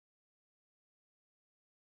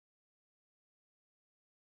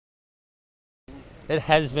It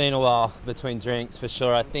has been a while between drinks for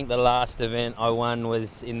sure. I think the last event I won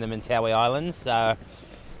was in the Mentawai Islands, so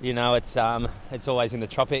you know it's always in the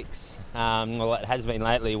tropics. Well, it has been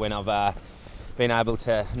lately when I've been able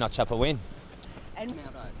to notch up a win. And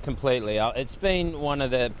Completely. It's been one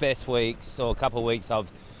of the best weeks or couple of weeks I've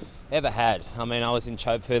ever had. I mean, I was in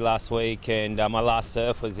Chopu last week, and my last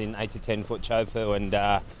surf was in 8 to 10 foot Chopu,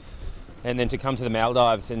 and then to come to the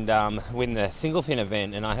Maldives and win the single fin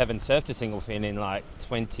event, and I haven't surfed a single fin in like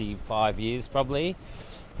 25 years probably,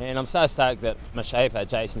 and I'm so stoked that my shaper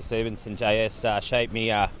Jason Stevenson JS shaped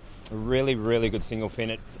me a really good single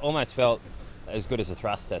fin. It almost felt as good as a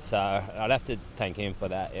thruster, so I'd have to thank him for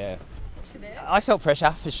that. Yeah, I felt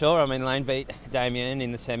pressure for sure. I mean, Layne beat Damien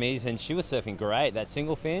in the semis, and she was surfing great. That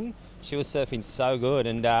single fin, she was surfing so good,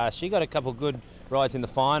 and she got a couple good rides in the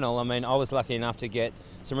final. I mean, I was lucky enough to get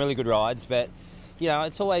some really good rides, but you know,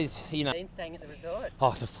 it's always, you know. Been staying at the resort.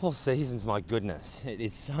 Oh, the Four Seasons, my goodness, it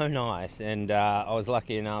is so nice, and I was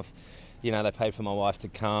lucky enough. You know, they paid for my wife to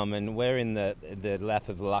come, and we're in the lap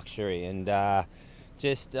of luxury, and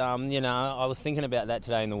just you know, I was thinking about that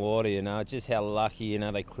today in the water. You know, just how lucky, you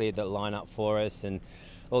know, they cleared the lineup for us, and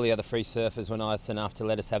all the other free surfers were nice enough to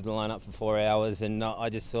let us have the lineup for 4 hours, and I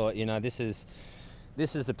just thought, you know, this is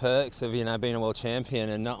the perks of, you know, being a world champion,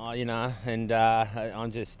 and you know, and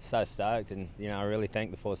I'm just so stoked, and you know, I really thank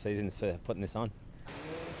the Four Seasons for putting this on.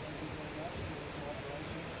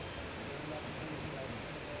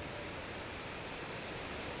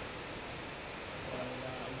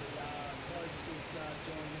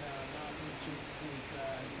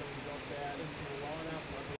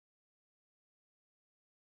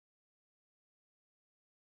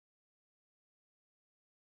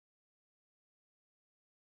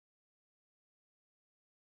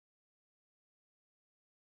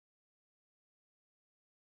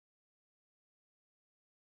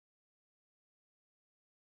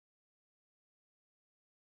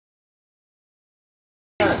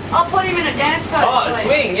 I'll put him in a dance pose. Oh, please.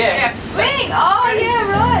 swing, yeah. Yeah, swing. Oh,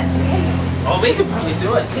 yeah, right. Oh, we could probably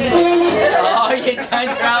do it. Oh, you don't throw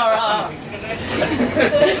her up.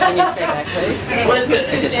 Can you step back, please? What is it?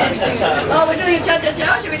 It's a cha-cha-cha. Oh, we're doing a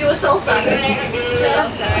cha-cha-cha. Should we do a salsa?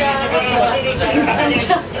 Cha-cha-cha.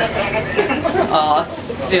 Oh,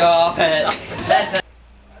 stop it. That's it.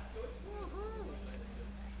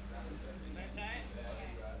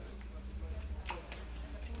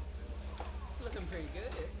 Looking pretty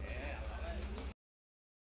good.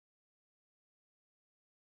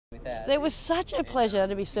 It was such a pleasure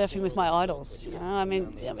to be surfing with my idols. You know, I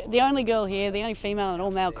mean, the only girl here, the only female in an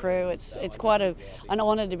all-male crew. It's quite an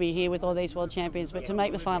honour to be here with all these world champions. But to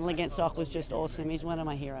make the final against Ock was just awesome. He's one of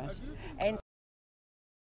my heroes. And